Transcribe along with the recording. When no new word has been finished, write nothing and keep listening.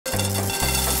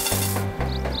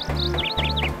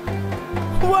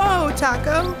go,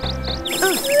 Taco.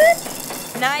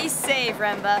 Nice save,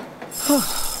 Remba.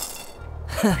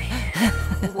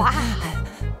 Wow.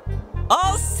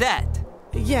 All set.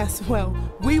 Yes, well,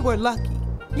 we were lucky.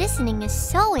 Listening is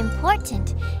so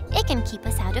important. It can keep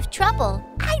us out of trouble.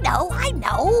 I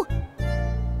know.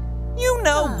 You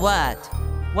know what?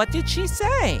 What did she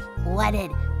say? What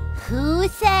did who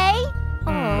say?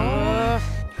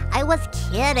 I was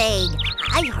kidding.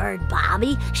 I heard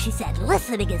Bommi. She said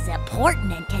listening is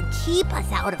important and can keep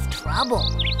us out of trouble.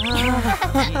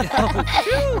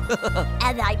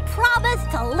 And I promise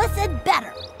to listen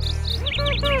better.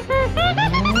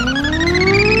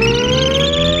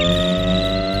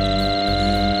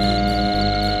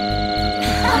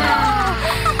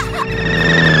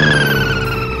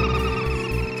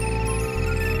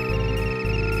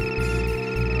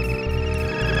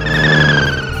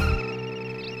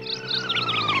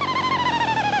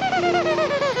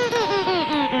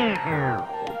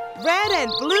 Red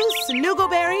and blue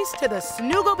Snoogleberries to the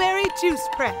Snoogleberry juice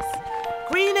press.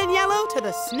 Green and yellow to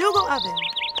the Snoogle oven.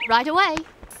 Right away.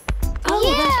 Oh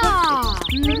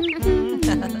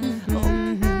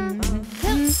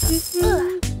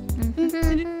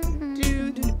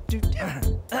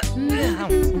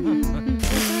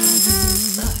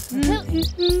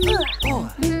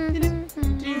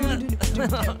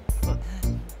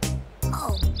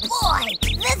boy,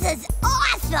 this is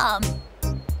awesome!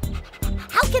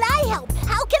 How can I help?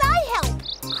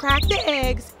 Crack the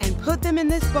eggs and put them in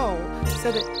this bowl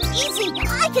so that... Easy,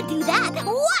 I can do that.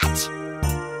 Watch!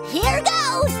 Here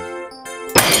goes!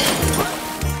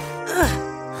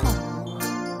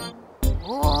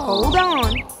 Hold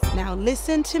on. Now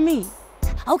listen to me.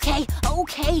 Okay.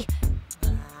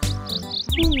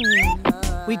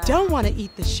 We don't want to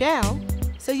eat the shell,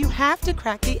 so you have to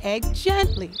crack the egg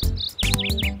gently.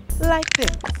 Like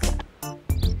this.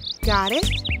 Got it?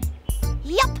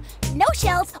 Yep, no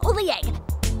shells, only egg.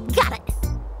 Got it.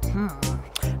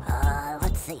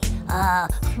 Let's see.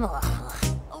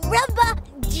 Remba,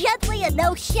 gently and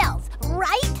no shells,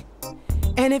 right?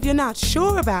 And if you're not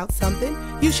sure about something,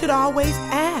 you should always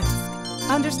ask.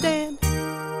 Understand?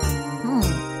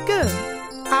 Good.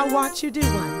 I'll watch you do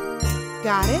one.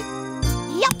 Got it?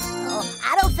 Yep.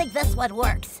 I don't think this one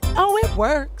works. Oh, it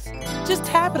works. Just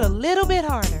tap it a little bit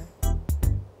harder.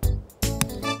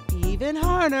 Even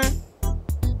harder.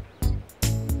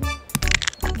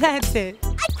 That's it.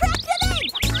 I cracked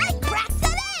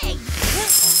an egg!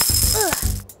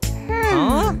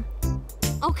 Huh?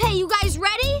 Okay, you guys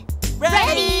ready?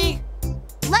 Ready!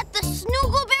 Let the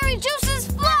Snoogleberry juices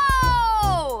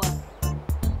flow!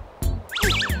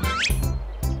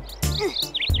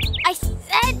 I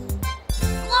said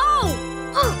flow!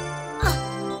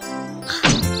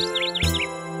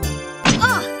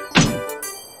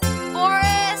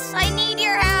 Boris, I need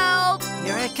your help!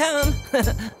 Here I come.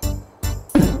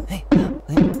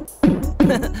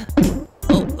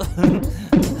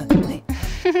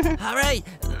 All right.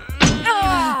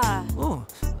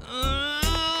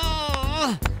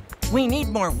 We need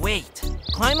more weight.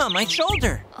 Climb on my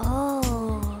shoulder.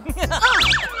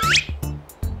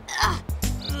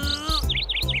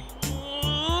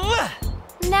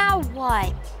 Now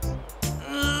what?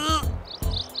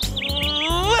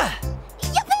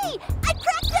 Yippee! I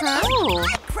cracked an egg! Oh.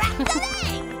 I cracked an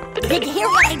egg! Did you hear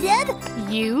what I did?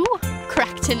 You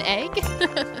cracked an egg?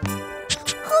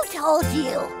 Who told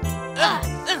you?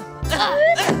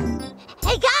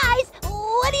 Hey guys,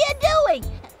 what are you doing?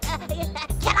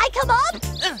 Can I come up?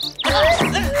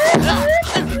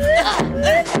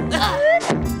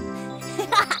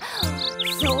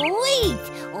 Sweet!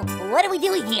 What are we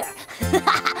doing here?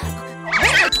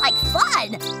 This looks like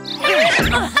fun!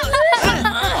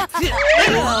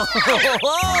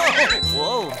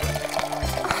 Whoa!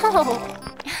 Oh.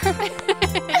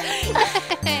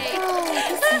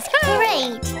 This is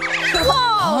great.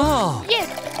 Oh! Yes,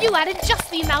 you added just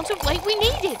the amount of weight we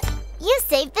needed. You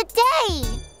saved the day.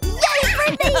 Yay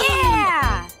for me!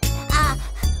 Yeah!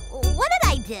 What did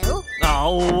I do?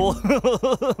 Oh!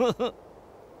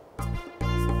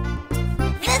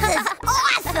 This is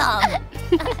awesome!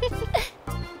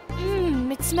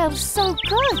 It smells so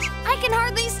good. I can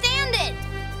hardly stand it.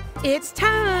 It's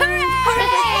time.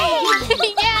 Hooray!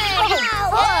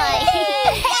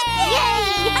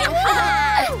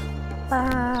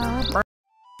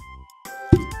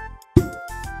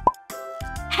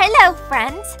 Hello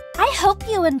friends! I hope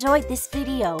you enjoyed this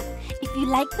video. If you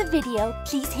liked the video,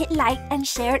 please hit like and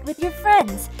share it with your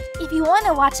friends. If you want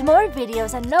to watch more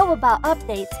videos and know about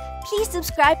updates, please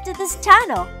subscribe to this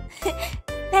channel.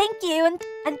 Thank you and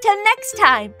until next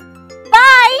time!